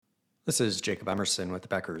This is Jacob Emerson with the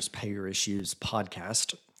Becker's Payer Issues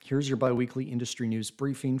podcast. Here's your biweekly industry news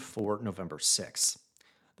briefing for November 6th.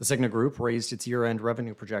 The Cigna Group raised its year-end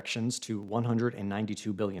revenue projections to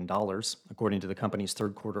 $192 billion, according to the company's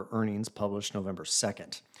third quarter earnings published November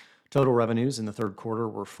 2nd. Total revenues in the third quarter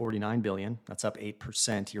were $49 billion. That's up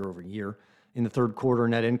 8% year over year. In the third quarter,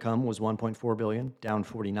 net income was $1.4 billion, down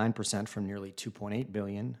 49% from nearly $2.8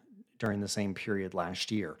 billion during the same period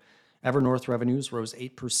last year. Evernorth revenues rose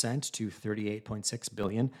 8% to $38.6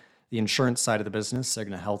 billion. The insurance side of the business,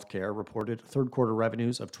 Cigna Healthcare, reported third quarter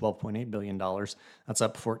revenues of $12.8 billion. That's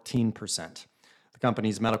up 14%. The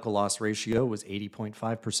company's medical loss ratio was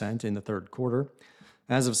 80.5% in the third quarter.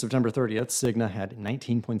 As of September 30th, Cigna had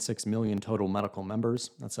 19.6 million total medical members.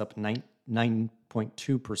 That's up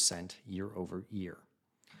 9.2% year over year.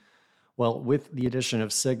 Well, with the addition of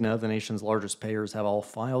Cigna, the nation's largest payers have all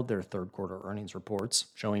filed their third quarter earnings reports,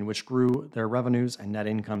 showing which grew their revenues and net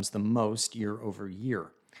incomes the most year over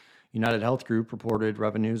year. United Health Group reported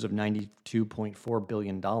revenues of $92.4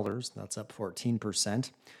 billion. That's up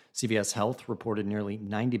 14%. CVS Health reported nearly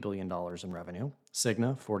 $90 billion in revenue.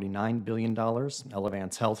 Cigna, $49 billion.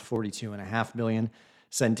 Elevance Health, $42.5 billion.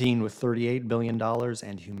 Centene with $38 billion.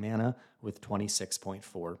 And Humana with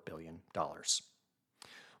 $26.4 billion.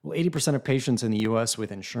 Well, 80% of patients in the U.S.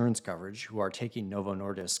 with insurance coverage who are taking Novo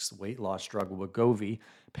Nordisk's weight loss drug Wegovy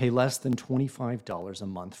pay less than $25 a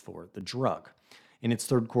month for the drug. In its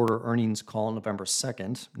third quarter earnings call November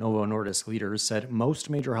 2nd, Novo Nordisk leaders said most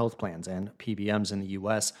major health plans and PBMs in the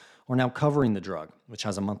U.S. are now covering the drug, which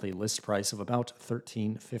has a monthly list price of about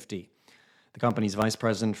 $13.50. The company's vice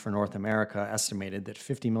president for North America estimated that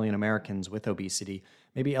 50 million Americans with obesity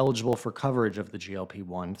may be eligible for coverage of the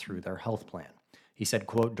GLP-1 through their health plan. He said,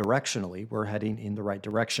 quote, "Directionally, we're heading in the right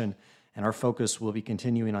direction, and our focus will be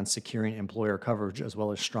continuing on securing employer coverage as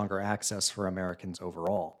well as stronger access for Americans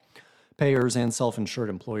overall." Payers and self-insured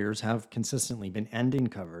employers have consistently been ending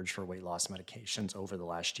coverage for weight loss medications over the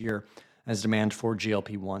last year as demand for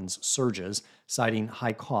GLP-1s surges, citing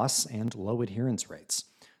high costs and low adherence rates.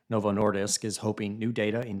 Novo Nordisk is hoping new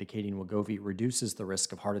data indicating Wegovy reduces the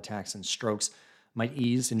risk of heart attacks and strokes might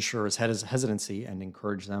ease insurers' hesitancy and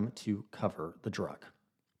encourage them to cover the drug.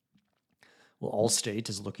 Well, Allstate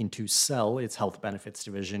is looking to sell its health benefits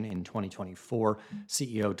division in 2024,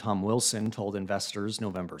 CEO Tom Wilson told investors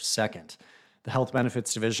November 2nd. The health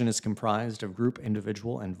benefits division is comprised of group,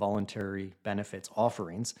 individual, and voluntary benefits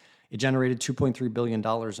offerings. It generated $2.3 billion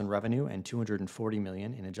in revenue and $240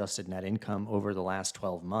 million in adjusted net income over the last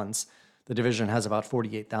 12 months. The division has about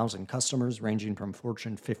 48,000 customers, ranging from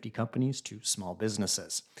Fortune 50 companies to small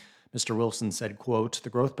businesses. Mr. Wilson said, quote,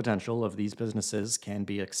 "The growth potential of these businesses can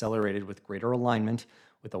be accelerated with greater alignment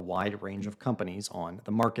with a wide range of companies on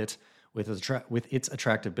the market. With its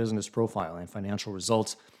attractive business profile and financial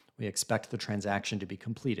results, we expect the transaction to be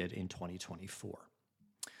completed in 2024.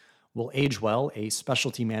 Well, AgeWell, a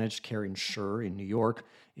specialty managed care insurer in New York,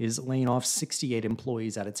 is laying off 68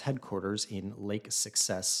 employees at its headquarters in Lake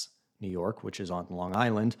Success, New York, which is on Long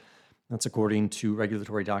Island. That's according to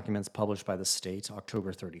regulatory documents published by the state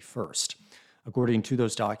October 31st. According to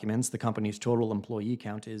those documents, the company's total employee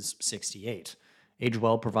count is 68.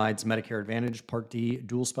 AgeWell provides Medicare Advantage, Part D,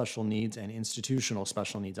 dual special needs, and institutional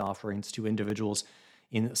special needs offerings to individuals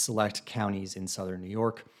in select counties in southern New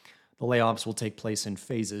York. The layoffs will take place in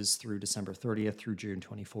phases through December 30th through June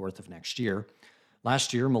 24th of next year.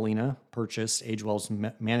 Last year, Molina purchased AgeWell's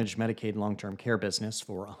managed Medicaid long-term care business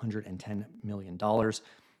for $110 million.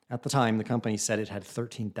 At the time, the company said it had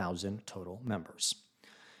 13,000 total members.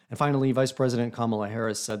 And finally, Vice President Kamala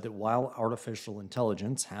Harris said that while artificial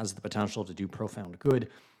intelligence has the potential to do profound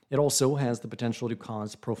good, it also has the potential to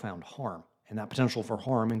cause profound harm. And that potential for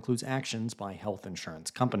harm includes actions by health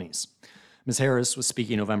insurance companies. Ms. Harris was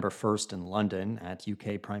speaking November 1st in London at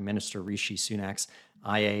UK Prime Minister Rishi Sunak's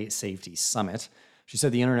IA Safety Summit. She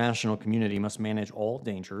said the international community must manage all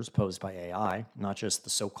dangers posed by AI, not just the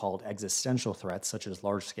so-called existential threats such as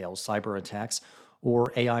large-scale cyber attacks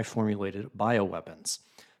or AI-formulated bioweapons.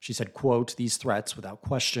 She said, quote, "These threats, without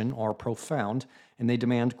question, are profound and they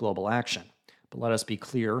demand global action. But let us be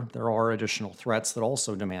clear, there are additional threats that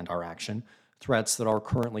also demand our action, threats that are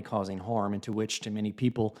currently causing harm and to which to many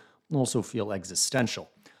people also feel existential.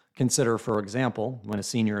 Consider, for example, when a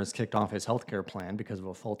senior is kicked off his healthcare plan because of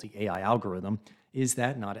a faulty AI algorithm, is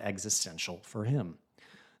that not existential for him?"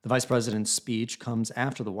 The vice president's speech comes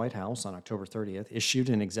after the White House on October 30th issued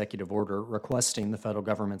an executive order requesting the federal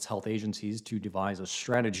government's health agencies to devise a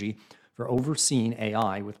strategy for overseeing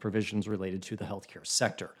AI with provisions related to the healthcare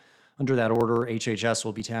sector. Under that order, HHS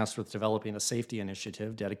will be tasked with developing a safety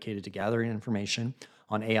initiative dedicated to gathering information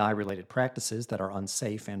on AI-related practices that are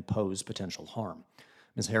unsafe and pose potential harm.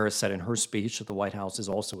 Ms. Harris said in her speech that the White House is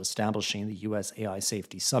also establishing the U.S. AI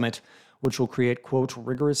Safety Summit, which will create, quote,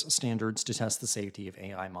 rigorous standards to test the safety of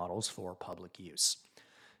AI models for public use.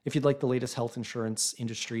 If you'd like the latest health insurance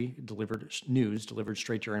industry news delivered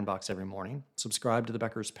straight to your inbox every morning, subscribe to the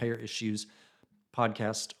Becker's Payer Issues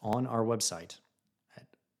podcast on our website at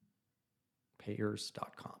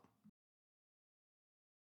payers.com.